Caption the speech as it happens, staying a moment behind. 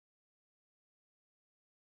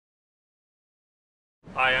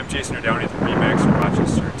Hi, I'm Jason O'Downey with Remax in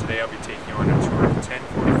Rochester. Today I'll be taking you on a tour of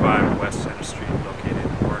 1045 West Center Street located in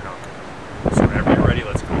Oronoco. So whenever you're ready,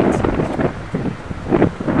 let's go inside.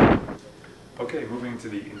 Okay, moving to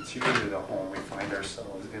the interior of the home, we find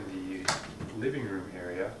ourselves in the living room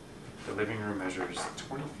area. The living room measures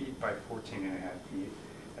 20 feet by 14 and a half feet.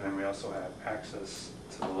 And then we also have access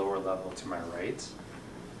to the lower level to my right.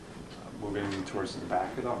 Moving towards the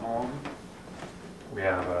back of the home, we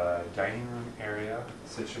have a dining room area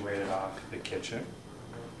situated off the kitchen.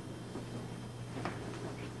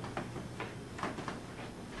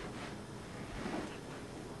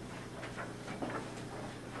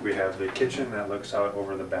 We have the kitchen that looks out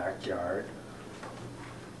over the backyard.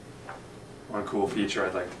 One cool feature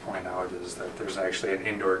I'd like to point out is that there's actually an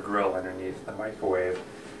indoor grill underneath the microwave,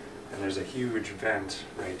 and there's a huge vent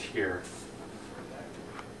right here.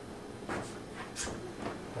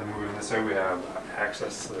 Then moving this way, we have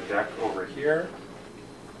access to the deck over here.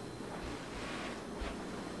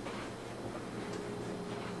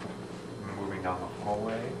 Moving down the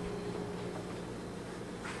hallway,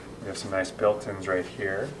 we have some nice built-ins right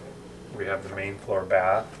here. We have the main floor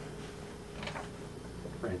bath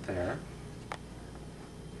right there.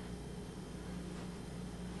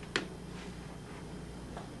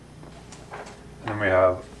 And then we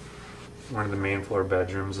have one of the main floor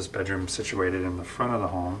bedrooms. This bedroom is situated in the front of the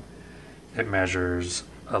home. It measures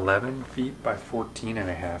 11 feet by 14 and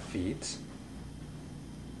a half feet.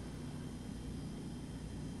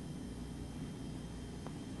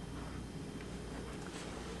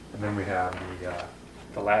 And then we have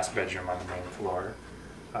the last bedroom on the main floor.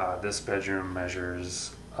 This bedroom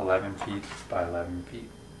measures 11 feet by 11 feet.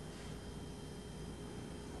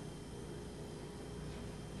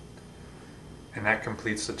 And that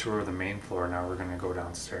completes the tour of the main floor. Now we're going to go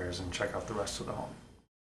downstairs and check out the rest of the home.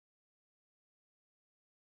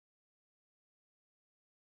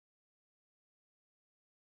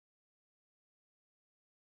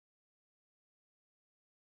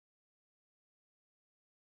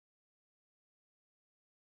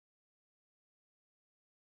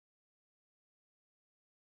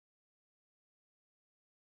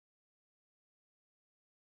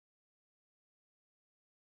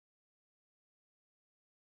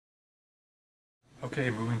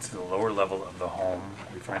 Okay, moving to the lower level of the home,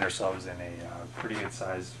 we find ourselves in a pretty good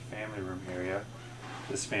sized family room area.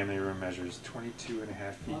 This family room measures 22 and a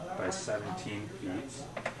half feet by 17 feet.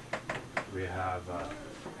 We have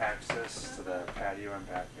access to the patio and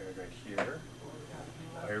backyard right here.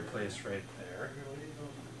 Fireplace right there.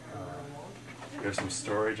 We have some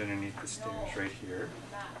storage underneath the stairs right here.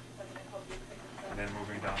 And then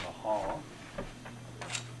moving down the hall,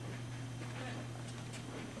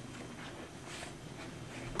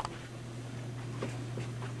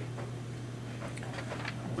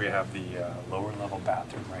 we have the lower level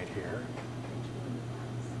bathroom right here.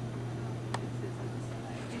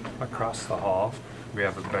 Across the hall, we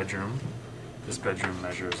have a bedroom. This bedroom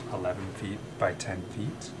measures 11 feet by 10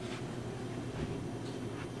 feet.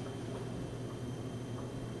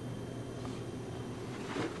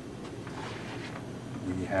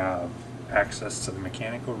 We have access to the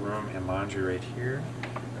mechanical room and laundry right here.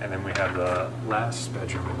 And then we have the last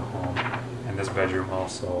bedroom in the home, and this bedroom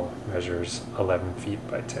also measures 11 feet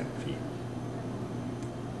by 10 feet.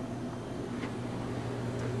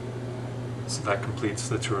 So that completes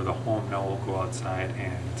the tour of the home. Now we'll go outside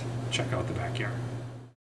and check out the backyard.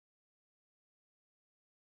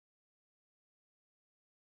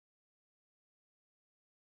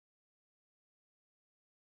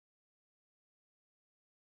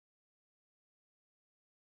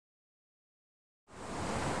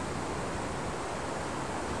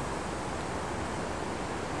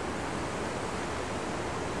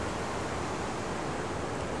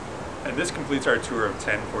 And this completes our tour of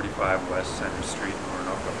 1045 West Center Street in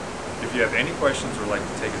Oronoco. If you have any questions or would like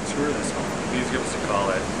to take a tour of this home, please give us a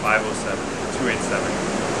call at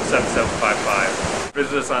 507-287-7755.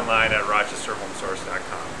 Visit us online at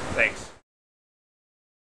rochesterhomesource.com. Thanks.